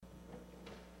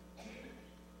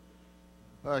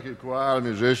Thank you, choir,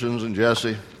 musicians, and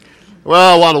Jesse.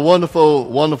 Well, what a wonderful,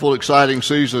 wonderful, exciting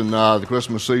season the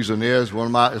Christmas season is.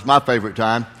 It's my favorite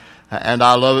time, and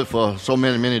I love it for so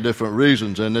many different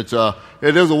reasons. And it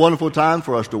is a wonderful time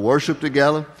for us to worship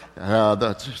together.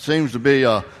 There seems to be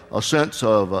a sense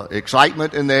of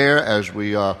excitement in there as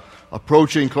we are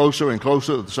approaching closer and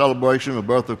closer to the celebration of the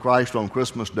birth of Christ on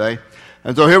Christmas Day.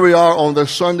 And so here we are on this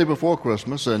Sunday before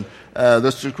Christmas, and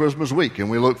this is Christmas week, and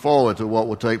we look forward to what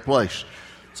will take place.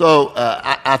 So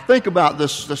I think about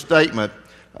this statement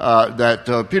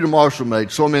that Peter Marshall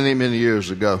made so many years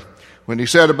ago when he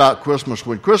said about Christmas,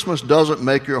 when Christmas doesn't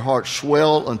make your heart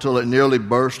swell until it nearly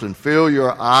bursts and fill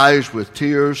your eyes with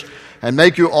tears and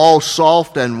make you all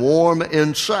soft and warm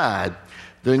inside,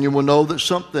 then you will know that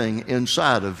something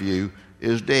inside of you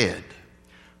is dead.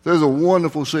 There's a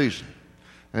wonderful season,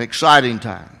 an exciting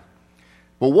time.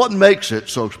 But what makes it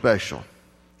so special?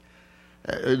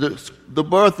 The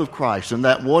birth of Christ and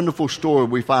that wonderful story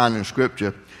we find in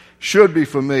Scripture should be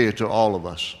familiar to all of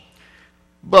us.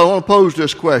 But I want to pose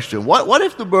this question. What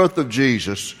if the birth of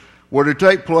Jesus were to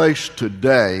take place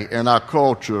today in our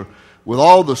culture with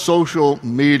all the social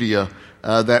media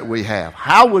that we have?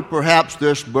 How would perhaps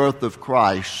this birth of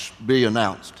Christ be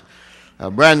announced?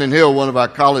 Brandon Hill, one of our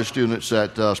college students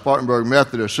at Spartanburg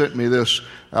Methodist, sent me this,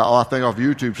 I think off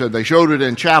YouTube, said they showed it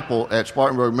in chapel at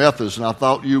Spartanburg Methodist, and I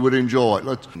thought you would enjoy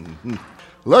it.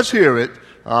 Let's hear it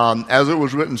as it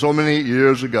was written so many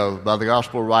years ago by the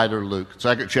gospel writer Luke,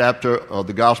 second chapter of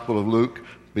the Gospel of Luke,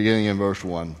 beginning in verse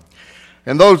 1.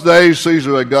 In those days,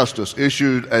 Caesar Augustus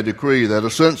issued a decree that a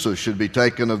census should be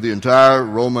taken of the entire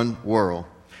Roman world.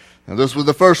 And this was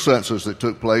the first census that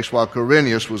took place while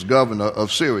Quirinius was governor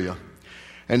of Syria.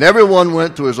 And everyone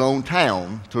went to his own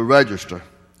town to register.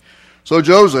 So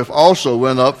Joseph also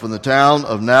went up from the town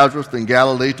of Nazareth in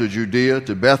Galilee to Judea,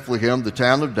 to Bethlehem, the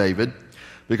town of David,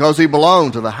 because he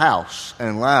belonged to the house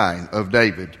and line of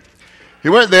David. He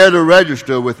went there to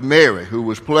register with Mary, who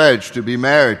was pledged to be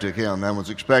married to him and was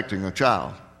expecting a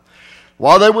child.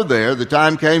 While they were there, the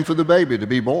time came for the baby to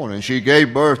be born, and she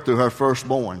gave birth to her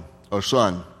firstborn, a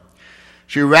son.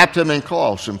 She wrapped him in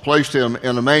cloths and placed him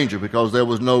in a manger because there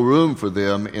was no room for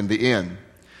them in the inn.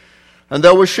 And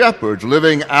there were shepherds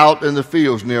living out in the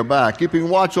fields nearby, keeping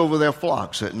watch over their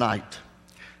flocks at night.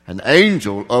 An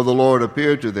angel of the Lord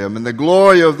appeared to them, and the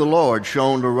glory of the Lord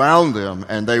shone around them,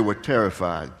 and they were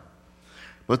terrified.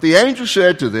 But the angel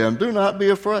said to them, "Do not be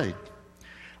afraid.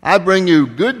 I bring you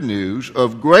good news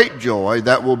of great joy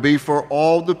that will be for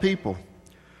all the people.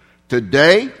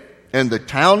 Today, in the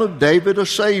town of David, a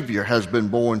Savior has been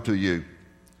born to you.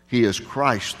 He is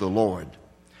Christ the Lord.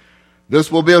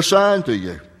 This will be a sign to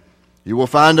you. You will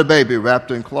find a baby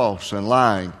wrapped in cloths and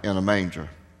lying in a manger."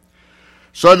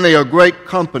 Suddenly a great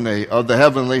company of the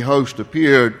heavenly host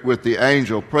appeared with the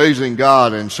angel, praising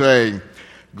God and saying,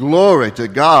 "Glory to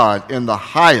God in the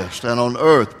highest, and on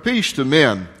earth peace to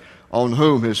men on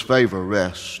whom his favor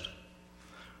rests."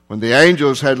 When the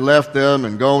angels had left them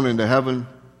and gone into heaven,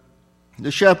 the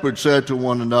shepherds said to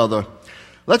one another,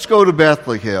 "Let's go to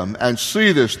Bethlehem and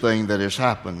see this thing that has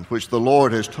happened, which the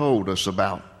Lord has told us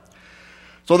about."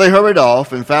 So they hurried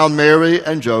off and found Mary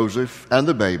and Joseph and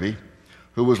the baby,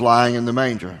 who was lying in the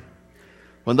manger.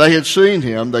 When they had seen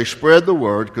him, they spread the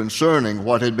word concerning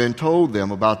what had been told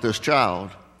them about this child.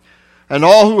 And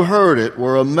all who heard it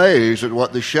were amazed at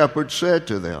what the shepherds said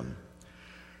to them.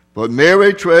 But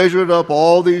Mary treasured up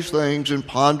all these things and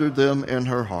pondered them in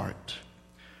her heart.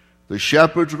 The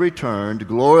shepherds returned,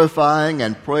 glorifying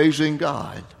and praising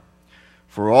God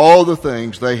for all the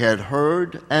things they had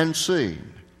heard and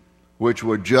seen, which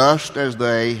were just as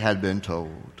they had been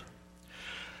told.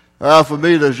 For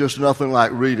me, there's just nothing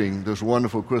like reading this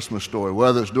wonderful Christmas story,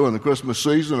 whether it's during the Christmas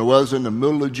season or whether it's in the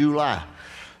middle of July.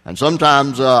 And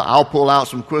sometimes I'll pull out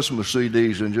some Christmas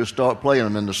CDs and just start playing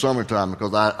them in the summertime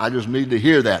because I just need to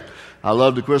hear that. I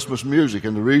love the Christmas music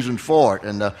and the reason for it,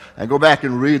 and go back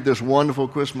and read this wonderful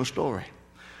Christmas story.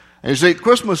 And you see,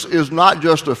 Christmas is not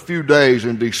just a few days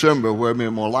in December where we're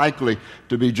more likely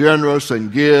to be generous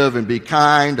and give and be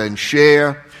kind and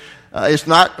share. It's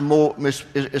not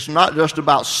just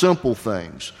about simple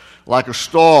things like a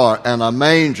star and a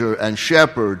manger and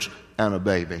shepherds and a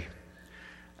baby.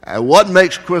 And what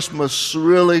makes Christmas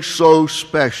really so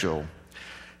special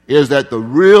is that the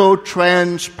real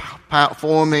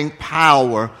transforming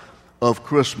power of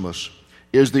Christmas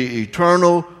is the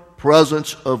eternal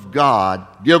presence of God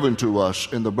given to us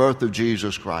in the birth of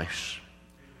Jesus Christ.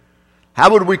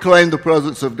 How would we claim the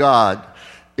presence of God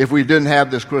if we didn't have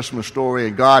this Christmas story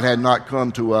and God had not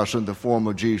come to us in the form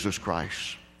of Jesus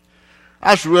Christ?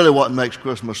 That's really what makes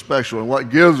Christmas special and what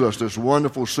gives us this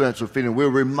wonderful sense of feeling. We're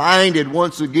reminded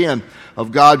once again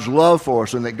of God's love for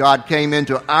us and that God came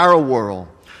into our world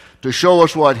to show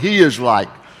us what He is like,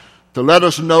 to let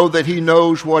us know that He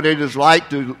knows what it is like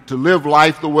to live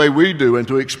life the way we do and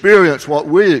to experience what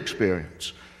we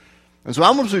experience. And so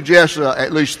I'm going to suggest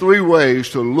at least 3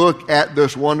 ways to look at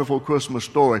this wonderful Christmas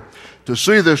story to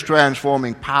see this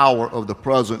transforming power of the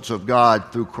presence of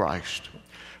God through Christ.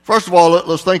 First of all,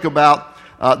 let's think about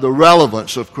the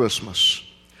relevance of Christmas.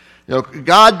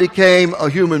 God became a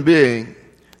human being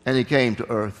and He came to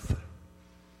earth.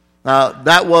 Now,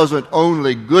 that wasn't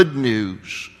only good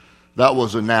news that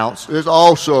was announced. It's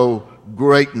also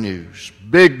great news,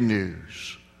 big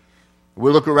news. We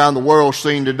look around the world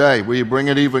scene today. We bring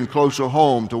it even closer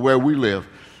home to where we live.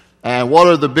 And what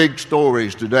are the big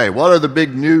stories today? What are the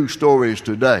big news stories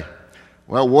today?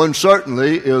 Well, one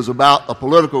certainly is about a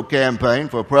political campaign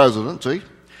for presidency.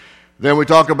 Then we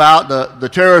talk about the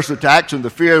terrorist attacks and the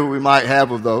fear we might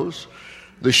have of those.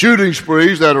 The shooting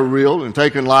sprees that are real and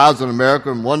taking lives in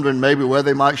America and wondering maybe where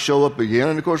they might show up again.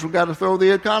 And, of course, we've got to throw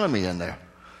the economy in there.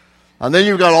 And then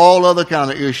you've got all other kind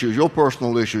of issues, your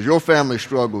personal issues, your family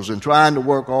struggles, and trying to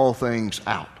work all things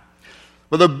out.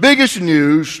 But the biggest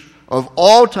news of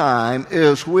all time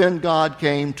is when God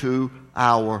came to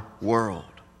our world.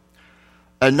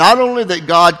 And not only that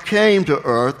God came to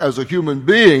earth as a human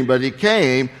being, but He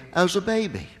came as a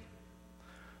baby.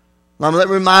 Now, let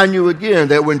me remind you again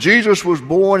that when Jesus was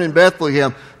born in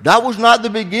Bethlehem, that was not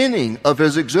the beginning of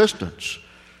His existence.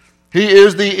 He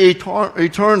is the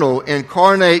eternal,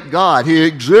 incarnate God. He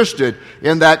existed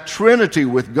in that Trinity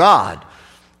with God,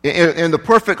 in the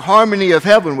perfect harmony of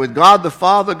heaven with God the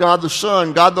Father, God the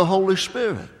Son, God the Holy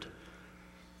Spirit.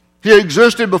 He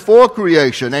existed before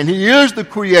creation, and He is the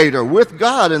Creator with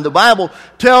God, and the Bible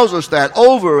tells us that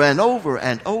over and over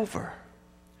and over.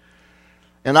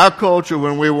 In our culture,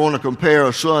 when we want to compare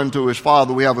a son to his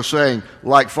father, we have a saying,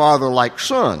 like father, like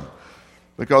son,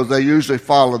 because they usually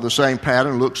follow the same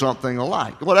pattern, look something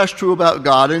alike. Well, that's true about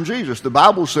God and Jesus. The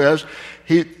Bible says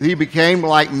He became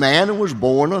like man and was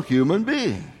born a human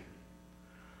being.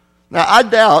 Now, I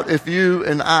doubt if you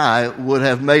and I would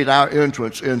have made our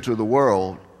entrance into the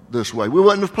world this way. We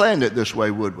wouldn't have planned it this way,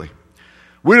 would we?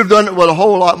 We'd have done it with a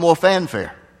whole lot more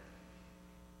fanfare.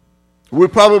 We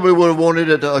probably would have wanted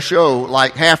it a show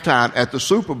like halftime at the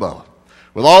Super Bowl,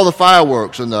 with all the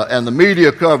fireworks and the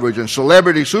media coverage and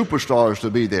celebrity superstars to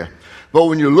be there. But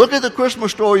when you look at the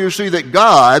Christmas story, you see that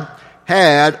God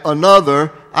had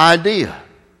another idea.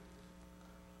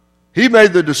 He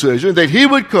made the decision that He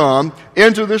would come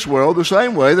into this world the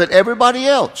same way that everybody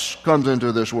else comes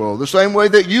into this world, the same way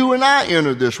that you and I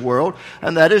entered this world,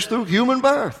 and that is through human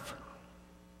birth.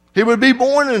 He would be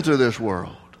born into this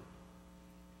world.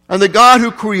 And the God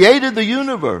who created the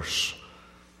universe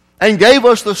and gave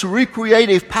us this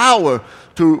recreative power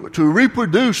to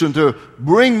reproduce and to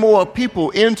bring more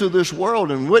people into this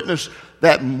world and witness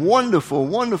that wonderful,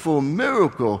 wonderful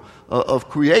miracle of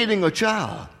creating a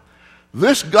child.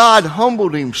 This God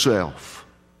humbled Himself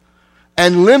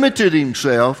and limited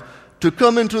Himself to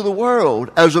come into the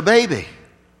world as a baby.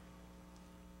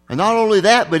 And not only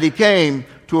that, but He came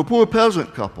to a poor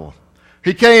peasant couple.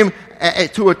 He came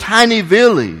to a tiny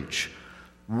village,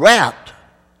 wrapped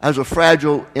as a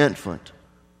fragile infant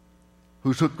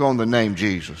who took on the name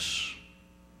Jesus.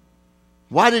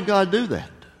 Why did God do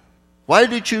that? Why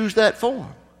did He choose that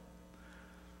form?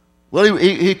 Well,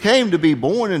 he came to be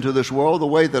born into this world the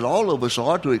way that all of us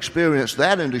are, to experience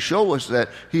that and to show us that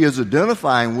He is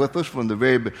identifying with us from the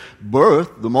very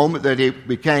birth, the moment that He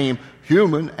became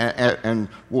human and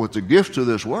was a gift to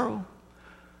this world.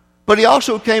 But He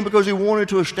also came because He wanted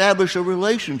to establish a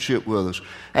relationship with us.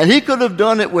 And He could have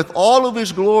done it with all of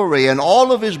His glory and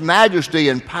all of His majesty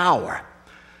and power.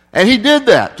 And He did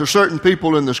that to certain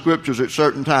people in the Scriptures at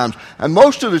certain times. And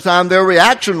most of the time their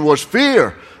reaction was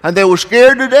fear. And they were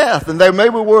scared to death. And they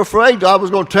maybe were afraid God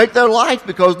was going to take their life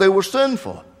because they were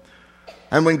sinful.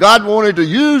 And when God wanted to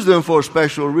use them for a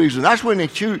special reason, that's when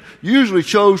He usually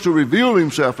chose to reveal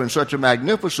Himself in such a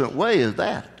magnificent way as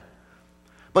that.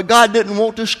 But God didn't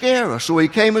want to scare us, so He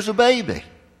came as a baby.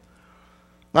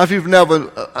 Now, if you've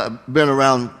never been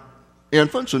around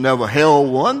infants and never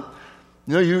held one,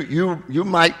 you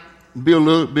might be a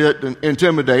little bit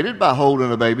intimidated by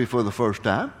holding a baby for the first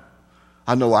time.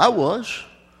 I know I was.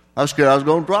 I was scared I was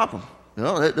going to drop them.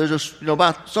 There's just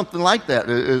about something like that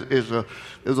is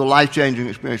a life-changing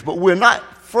experience. But we're not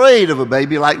afraid of a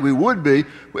baby like we would be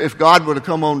if God were to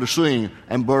come on the scene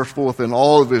and burst forth in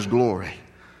all of His glory.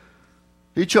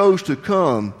 He chose to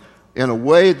come in a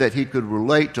way that He could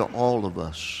relate to all of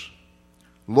us,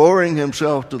 lowering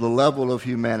himself to the level of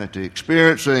humanity,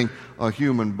 experiencing a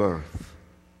human birth.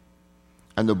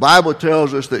 And the Bible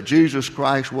tells us that Jesus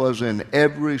Christ was in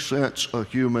every sense a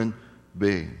human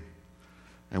being.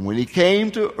 And when he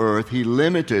came to earth, he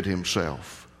limited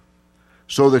himself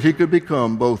so that he could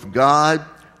become both God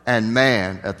and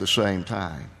man at the same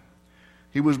time.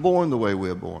 He was born the way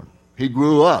we're born. He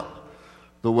grew up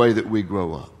the way that we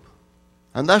grow up.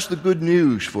 And that's the good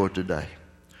news for today.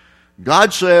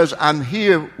 God says, I'm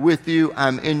here with you.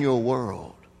 I'm in your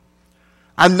world.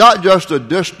 I'm not just a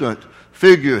distant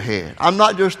figurehead. I'm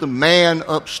not just the man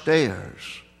upstairs.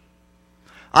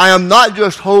 I am not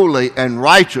just holy and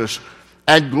righteous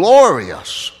and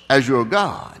glorious as your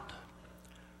God,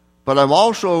 but I'm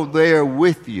also there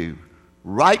with you,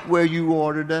 right where you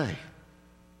are today.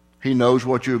 He knows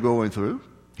what you're going through.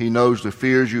 He knows the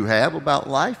fears you have about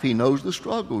life. He knows the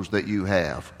struggles that you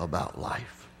have about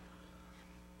life.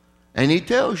 And he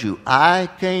tells you, I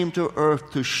came to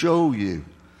earth to show you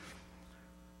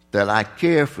that I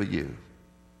care for you.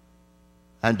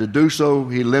 And to do so,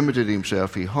 he limited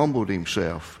himself, he humbled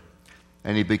himself,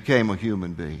 and he became a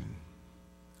human being.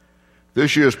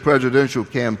 This year's presidential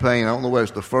campaign, I don't know whether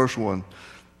it's the first one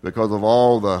because of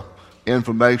all the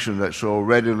information that's so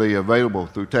readily available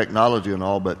through technology and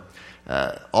all, but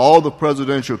all the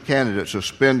presidential candidates are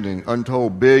spending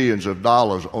untold billions of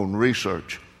dollars on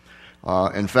research.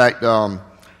 In fact,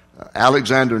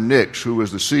 Alexander Nix, who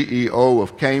is the CEO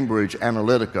of Cambridge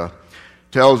Analytica,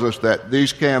 tells us that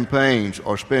these campaigns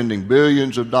are spending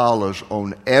billions of dollars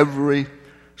on every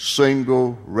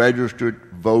single registered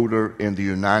voter in the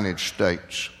United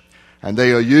States. And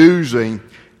they are using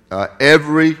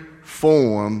every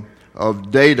form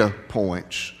of data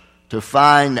points to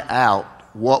find out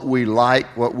what we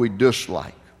like, what we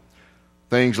dislike.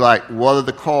 Things like, what are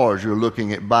the cars you're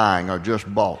looking at buying or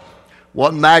just bought?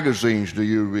 What magazines do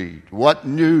you read? What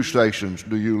news stations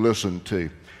do you listen to?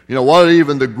 You know, what are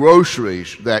even the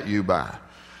groceries that you buy?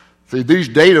 See, these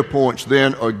data points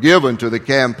then are given to the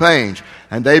campaigns,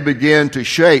 and they begin to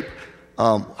shape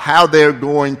how they're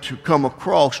going to come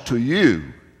across to you.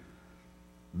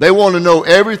 They want to know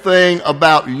everything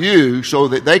about you so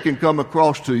that they can come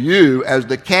across to you as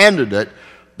the candidate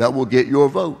that will get your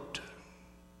vote.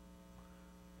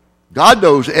 God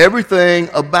knows everything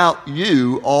about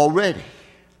you already.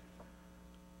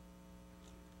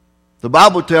 The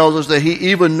Bible tells us that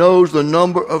he even knows the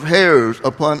number of hairs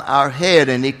upon our head,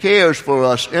 and he cares for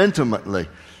us intimately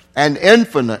and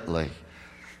infinitely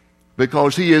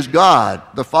because he is God,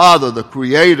 the Father, the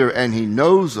Creator, and he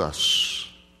knows us.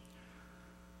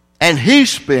 And he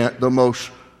spent the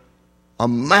most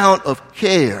amount of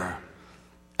care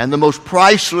and the most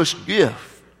priceless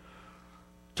gift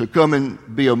to come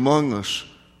and be among us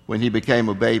when he became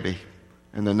a baby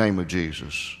in the name of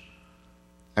Jesus,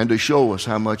 and to show us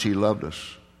how much he loved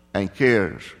us and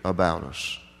cares about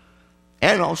us,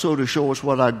 and also to show us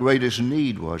what our greatest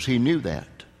need was. He knew that.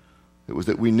 It was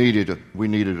that we needed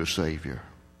a Savior.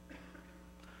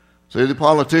 See, the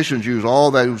politicians use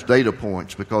all those data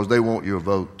points because they want your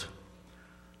vote.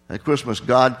 At Christmas,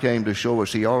 God came to show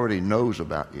us he already knows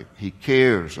about you. He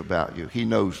cares about you. He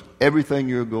knows everything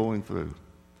you're going through.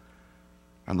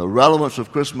 And the relevance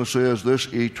of Christmas is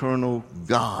this eternal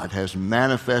God has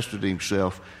manifested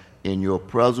himself in your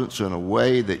presence in a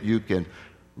way that you can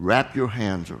wrap your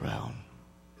hands around,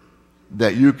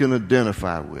 that you can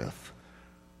identify with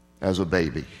as a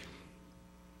baby.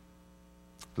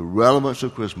 The relevance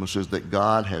of Christmas is that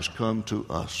God has come to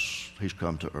us. He's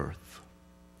come to earth.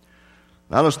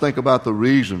 Now let's think about the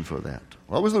reason for that.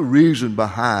 What was the reason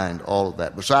behind all of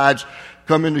that? Besides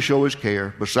coming to show his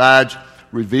care, besides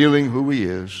revealing who he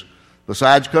is,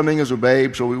 besides coming as a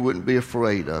babe so we wouldn't be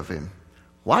afraid of him,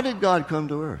 why did God come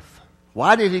to earth?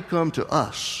 Why did he come to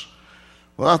us?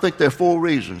 Well, I think there are 4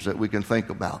 reasons that we can think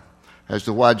about as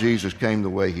to why Jesus came the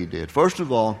way he did. First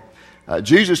of all,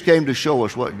 Jesus came to show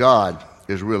us what God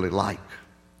is really like.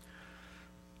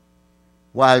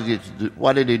 Why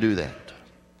did he do that?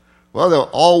 Well, there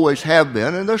always have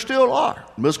been, and there still are,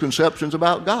 misconceptions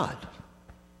about God.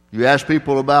 You ask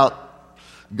people about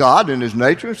God and his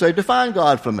nature and say, define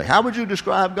God for me. How would you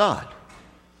describe God?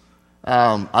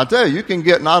 I'll tell you, you can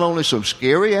get not only some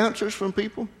scary answers from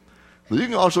people, but you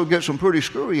can also get some pretty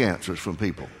screwy answers from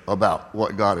people about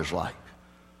what God is like.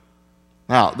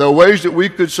 Now, there are ways that we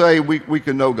could say we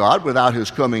can know God without his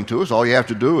coming to us. All you have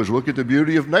to do is look at the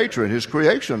beauty of nature and his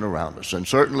creation around us. And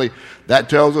certainly that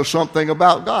tells us something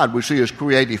about God. We see his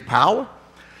creative power.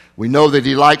 We know that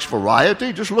he likes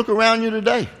variety. Just look around you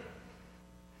today.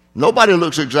 Nobody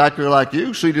looks exactly like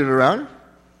you seated around him.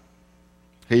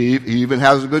 He even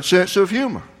has a good sense of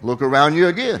humor. Look around you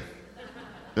again.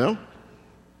 You know?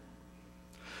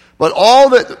 But all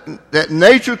that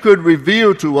nature could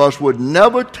reveal to us would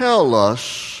never tell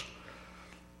us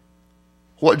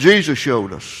what Jesus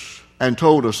showed us and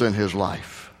told us in his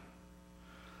life.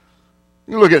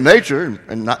 You look at nature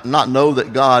and not know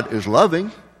that God is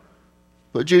loving,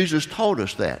 but Jesus taught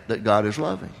us that God is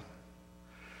loving.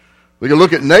 We can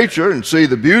look at nature and see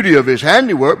the beauty of his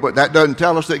handiwork, but that doesn't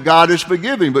tell us that God is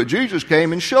forgiving. But Jesus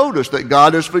came and showed us that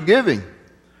God is forgiving.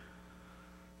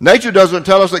 Nature doesn't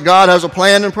tell us that God has a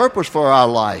plan and purpose for our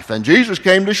life. And Jesus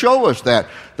came to show us that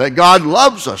God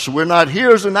loves us. We're not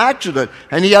here as an accident,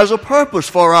 and he has a purpose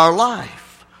for our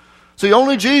life. See,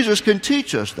 only Jesus can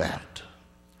teach us that.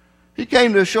 He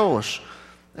came to show us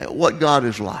what God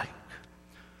is like.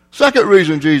 Second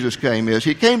reason Jesus came is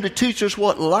he came to teach us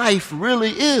what life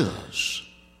really is.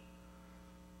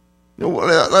 There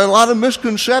are a lot of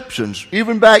misconceptions,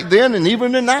 even back then and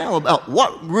even now, about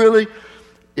what really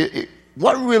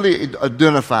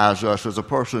identifies us as a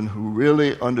person who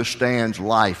really understands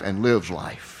life and lives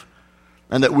life,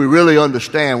 and that we really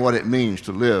understand what it means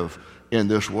to live in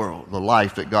this world, the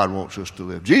life that God wants us to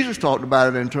live. Jesus talked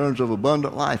about it in terms of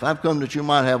abundant life. I've come that you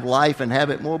might have life and have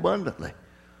it more abundantly.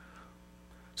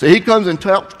 So he comes and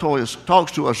talks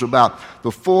to us about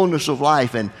the fullness of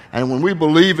life, and when we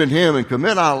believe in him and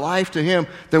commit our life to him,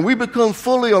 then we become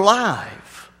fully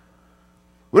alive.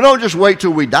 We don't just wait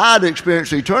till we die to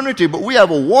experience eternity, but we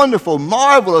have a wonderful,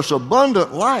 marvelous,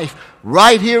 abundant life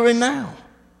right here and now.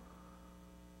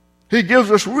 He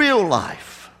gives us real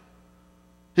life.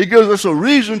 He gives us a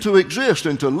reason to exist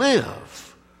and to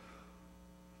live.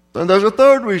 Then there's a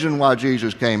third reason why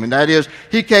Jesus came, and that is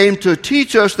he came to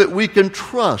teach us that we can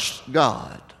trust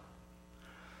God.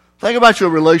 Think about your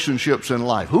relationships in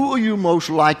life. Who are you most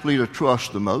likely to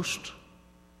trust the most?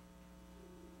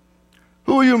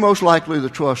 Who are you most likely to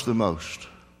trust the most?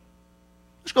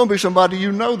 It's going to be somebody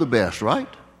you know the best, right?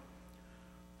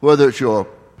 Whether it's your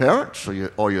parents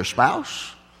or your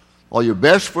spouse or your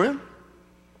best friend.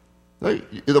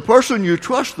 The person you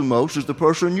trust the most is the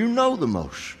person you know the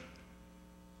most.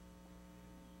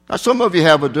 Now, some of you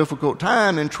have a difficult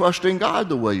time in trusting God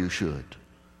the way you should.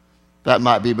 That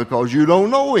might be because you don't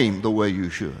know him the way you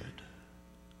should.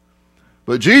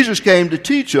 But Jesus came to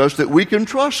teach us that we can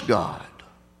trust God.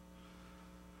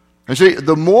 And see,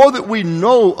 the more that we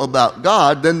know about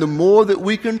God, then the more that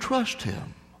we can trust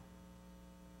him.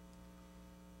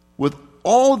 With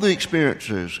all the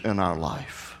experiences in our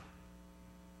life,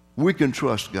 we can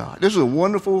trust God. This is a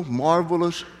wonderful,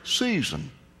 marvelous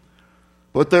season.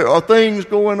 But there are things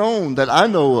going on that I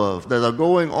know of that are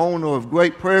going on or of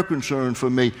great prayer concern for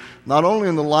me, not only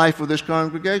in the life of this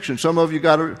congregation. Some of you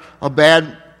got a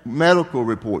bad medical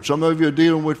report. Some of you are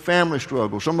dealing with family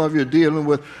struggles. Some of you are dealing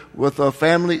with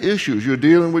family issues. You're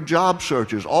dealing with job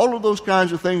searches. All of those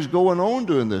kinds of things going on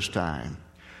during this time.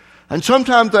 And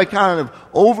sometimes they kind of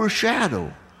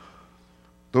overshadow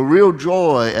the real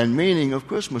joy and meaning of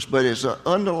Christmas. But it's an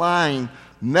underlying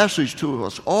message to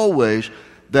us always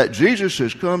that Jesus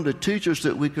has come to teach us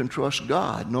that we can trust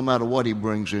God no matter what he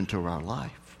brings into our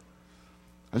life.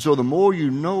 And so the more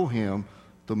you know him,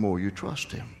 the more you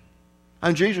trust him.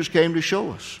 And Jesus came to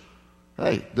show us,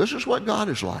 hey, this is what God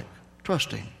is like.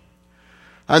 Trust him.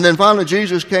 And then finally,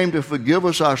 Jesus came to forgive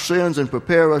us our sins and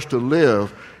prepare us to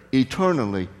live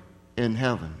eternally in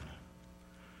heaven.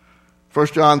 1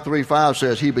 John 3:5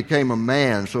 says he became a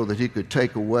man so that he could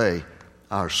take away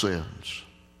our sins.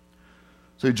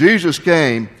 So Jesus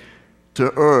came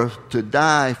to earth to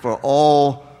die for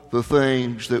all the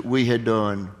things that we had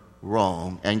done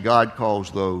wrong, and God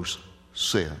calls those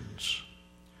sins.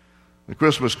 The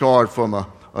Christmas card from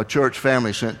a church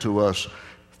family sent to us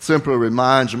simply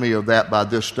reminds me of that by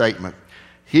this statement.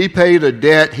 He paid a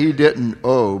debt he didn't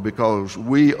owe because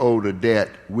we owed a debt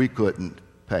we couldn't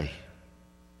pay.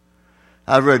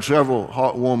 I've read several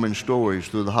heartwarming stories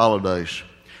through the holidays.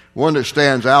 One that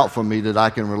stands out for me that I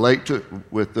can relate to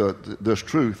with this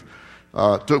truth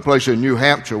took place in New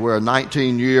Hampshire, where a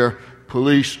 19-year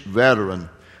police veteran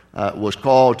was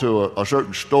called to a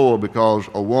certain store because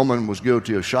a woman was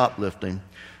guilty of shoplifting.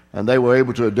 And they were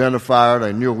able to identify her.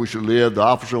 They knew where she lived. The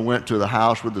officer went to the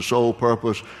house with the sole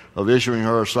purpose of issuing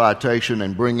her a citation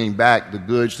and bringing back the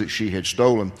goods that she had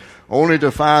stolen, only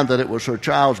to find that it was her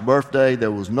child's birthday.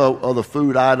 There was no other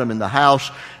food item in the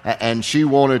house, and she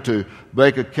wanted to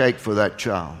bake a cake for that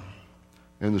child.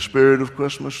 In the spirit of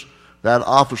Christmas, that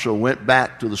officer went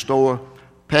back to the store,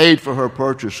 paid for her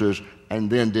purchases, and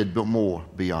then did more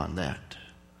beyond that.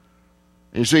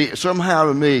 You see, somehow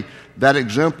to me, that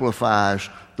exemplifies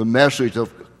the message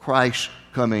of Christ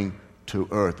coming to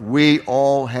earth. We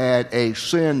all had a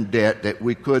sin debt that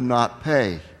we could not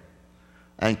pay.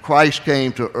 And Christ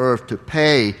came to earth to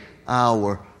pay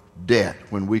our debt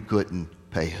when we couldn't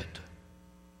pay it.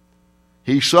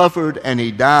 He suffered and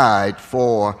he died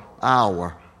for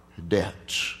our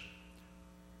debts.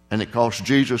 And it cost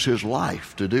Jesus his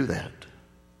life to do that.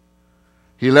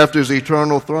 He left his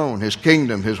eternal throne, his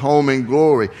kingdom, his home in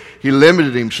glory. He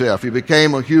limited himself. He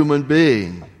became a human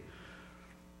being.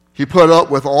 He put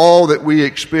up with all that we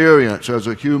experience as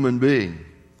a human being.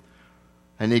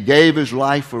 And he gave his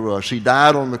life for us. He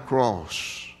died on the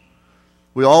cross.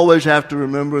 We always have to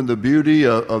remember the beauty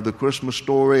of the Christmas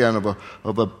story and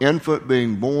of an infant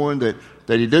being born, that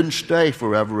he didn't stay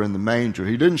forever in the manger.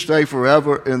 He didn't stay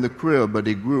forever in the crib, but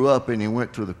he grew up and he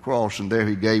went to the cross, and there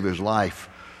he gave his life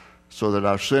so that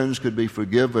our sins could be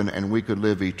forgiven and we could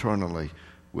live eternally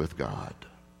with God.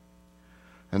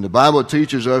 And the Bible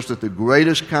teaches us that the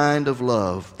greatest kind of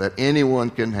love that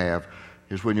anyone can have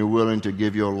is when you're willing to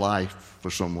give your life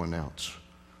for someone else.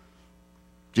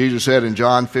 Jesus said in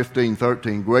John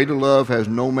 15:13, "Greater love has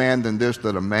no man than this,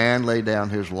 that a man lay down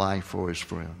his life for his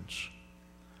friends."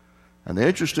 And the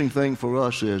interesting thing for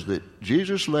us is that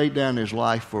Jesus laid down his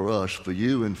life for us, for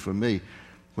you and for me,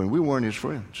 when we weren't his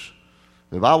friends.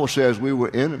 The Bible says we were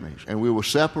enemies and we were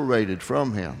separated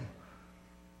from him.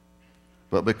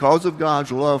 But because of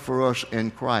God's love for us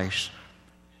in Christ,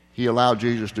 he allowed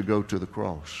Jesus to go to the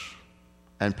cross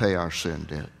and pay our sin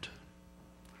debt.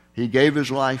 He gave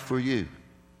his life for you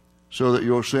so that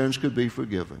your sins could be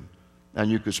forgiven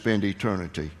and you could spend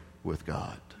eternity with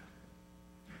God.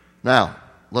 Now,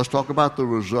 let's talk about the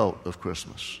result of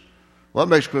Christmas. What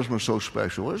makes Christmas so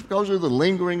special? Well, it's because of the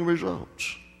lingering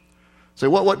results. Say,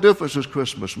 what difference does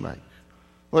Christmas make?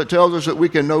 Well, it tells us that we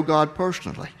can know God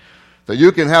personally, that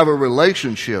you can have a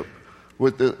relationship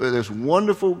with this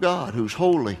wonderful God who's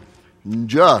holy, and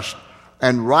just,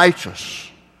 and righteous,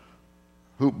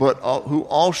 who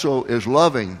also is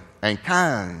loving and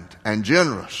kind and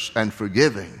generous and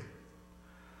forgiving.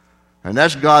 And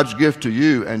that's God's gift to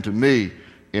you and to me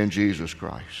in Jesus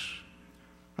Christ.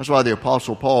 That's why the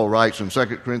Apostle Paul writes in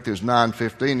 2 Corinthians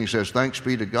 9:15, he says, "Thanks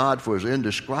be to God for his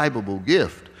indescribable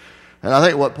gift." And I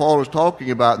think what Paul is talking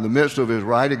about in the midst of his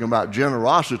writing about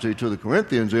generosity to the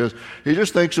Corinthians is he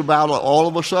just thinks about all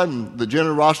of a sudden the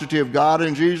generosity of God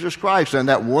in Jesus Christ and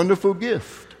that wonderful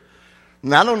gift.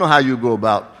 And I don't know how you go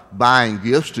about buying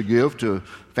gifts to give to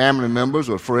family members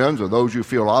or friends or those you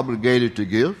feel obligated to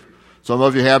give. Some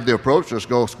of you have the approach, let's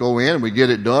go in and we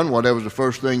get it done. Whatever's the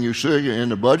first thing you see in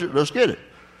the budget, let's get it.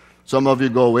 Some of you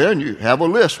go in, you have a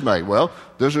list made. Well,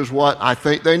 this is what I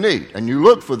think they need. And you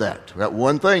look for that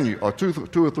one thing, or two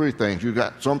or three things. You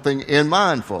got something in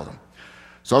mind for them.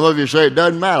 Some of you say it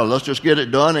doesn't matter. Let's just get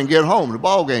it done and get home. The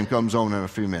ball game comes on in a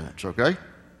few minutes, okay?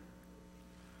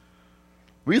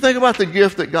 When you think about the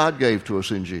gift that God gave to us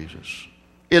in Jesus,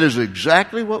 it is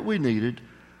exactly what we needed.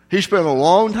 He spent a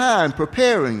long time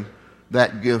preparing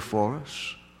that gift for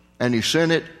us, and he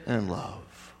sent it in love.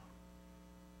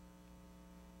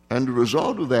 And the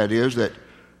result of that is that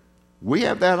we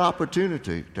have that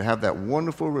opportunity to have that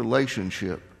wonderful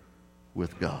relationship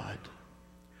with God.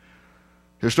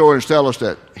 Historians tell us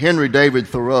that Henry David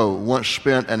Thoreau once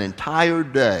spent an entire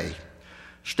day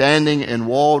standing in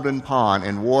Walden Pond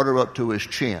in water up to his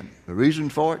chin. The reason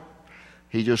for it?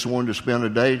 He just wanted to spend a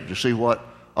day to see how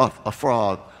a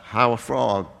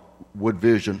frog would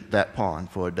vision that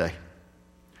pond for a day.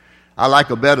 I like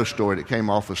a better story that came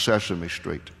off of Sesame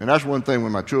Street. And that's one thing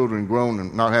when my children grown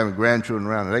and not having grandchildren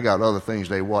around and they got other things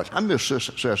they watch. I miss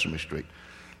Sesame Street.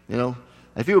 You know,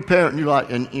 if you're a parent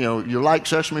and you like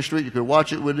Sesame Street, you could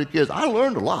watch it with the kids. I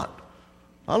learned a lot.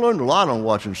 I learned a lot on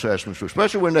watching Sesame Street,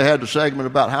 especially when they had the segment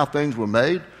about how things were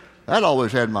made. That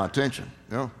always had my attention,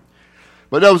 you know.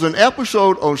 But there was an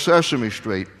episode on Sesame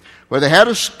Street where they had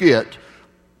a skit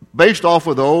based off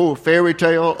of the old fairy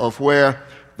tale of where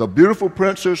the beautiful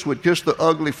princess would kiss the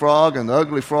ugly frog, and the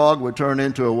ugly frog would turn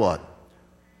into a what?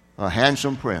 A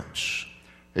handsome prince.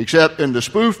 Except in the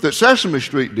spoof that Sesame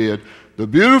Street did, the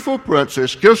beautiful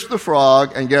princess kissed the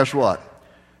frog, and guess what?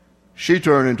 She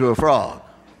turned into a frog.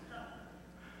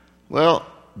 Well,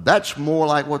 that's more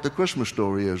like what the Christmas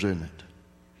story is, isn't it?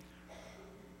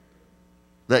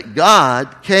 That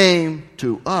God came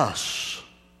to us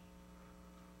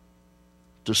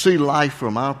to see life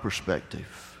from our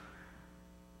perspective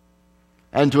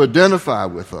and to identify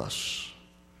with us.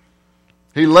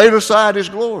 He laid aside his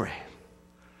glory.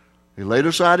 He laid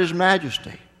aside his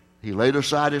majesty. He laid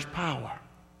aside his power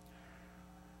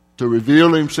to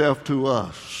reveal himself to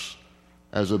us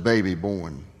as a baby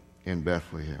born in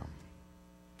Bethlehem.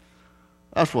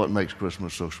 That's what makes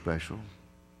Christmas so special.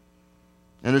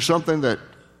 And it's something that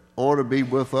ought to be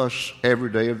with us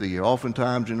every day of the year.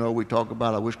 Oftentimes, we talk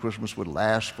about, I wish Christmas would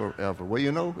last forever.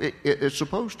 Well, it's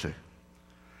supposed to.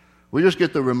 We just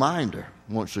get the reminder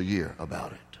once a year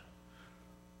about it.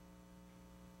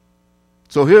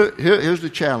 So here's the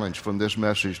challenge from this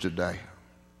message today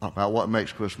about what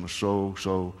makes Christmas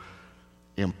so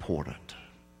important.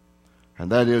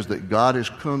 And that is that God has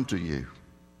come to you.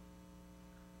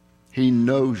 He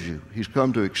knows you. He's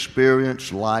come to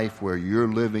experience life where you're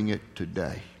living it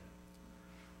today.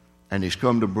 And He's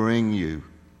come to bring you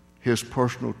His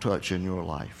personal touch in your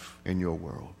life, in your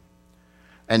world.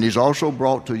 And He's also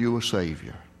brought to you a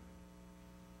Savior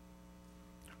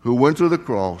who went to the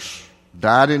cross,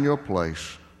 died in your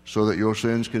place so that your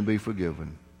sins can be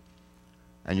forgiven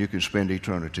and you can spend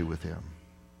eternity with Him.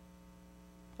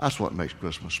 That's what makes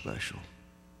Christmas special.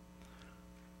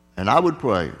 And I would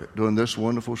pray that during this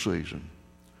wonderful season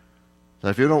that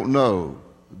if you don't know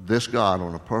this God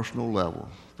on a personal level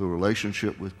through a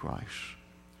relationship with Christ,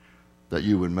 that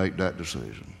you would make that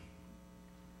decision.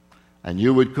 And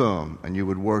you would come and you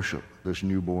would worship this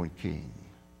newborn King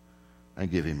and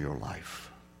give Him your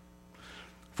life.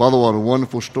 Father, what a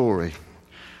wonderful story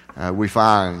we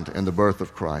find in the birth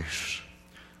of Christ.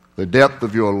 The depth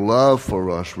of your love for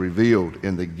us revealed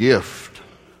in the gift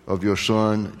of your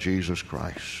Son, Jesus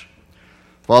Christ.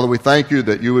 Father, we thank you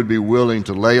that you would be willing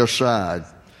to lay aside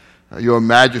your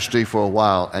majesty for a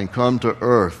while and come to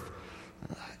earth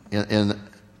in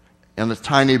a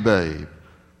tiny babe,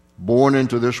 born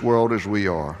into this world as we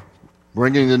are,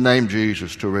 bringing the name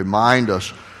Jesus to remind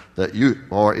us that you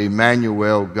are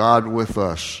Emmanuel, God with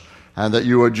us, and that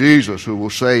you are Jesus who will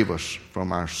save us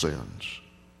from our sins.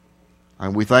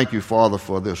 And we thank you, Father,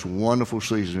 for this wonderful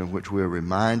season in which we are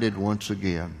reminded once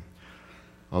again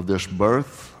of this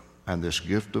birth and this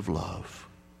gift of love.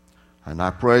 And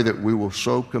I pray that we will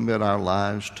so commit our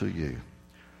lives to you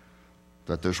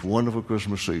that this wonderful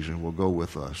Christmas season will go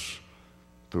with us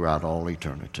throughout all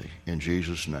eternity. In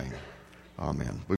Jesus' name, amen.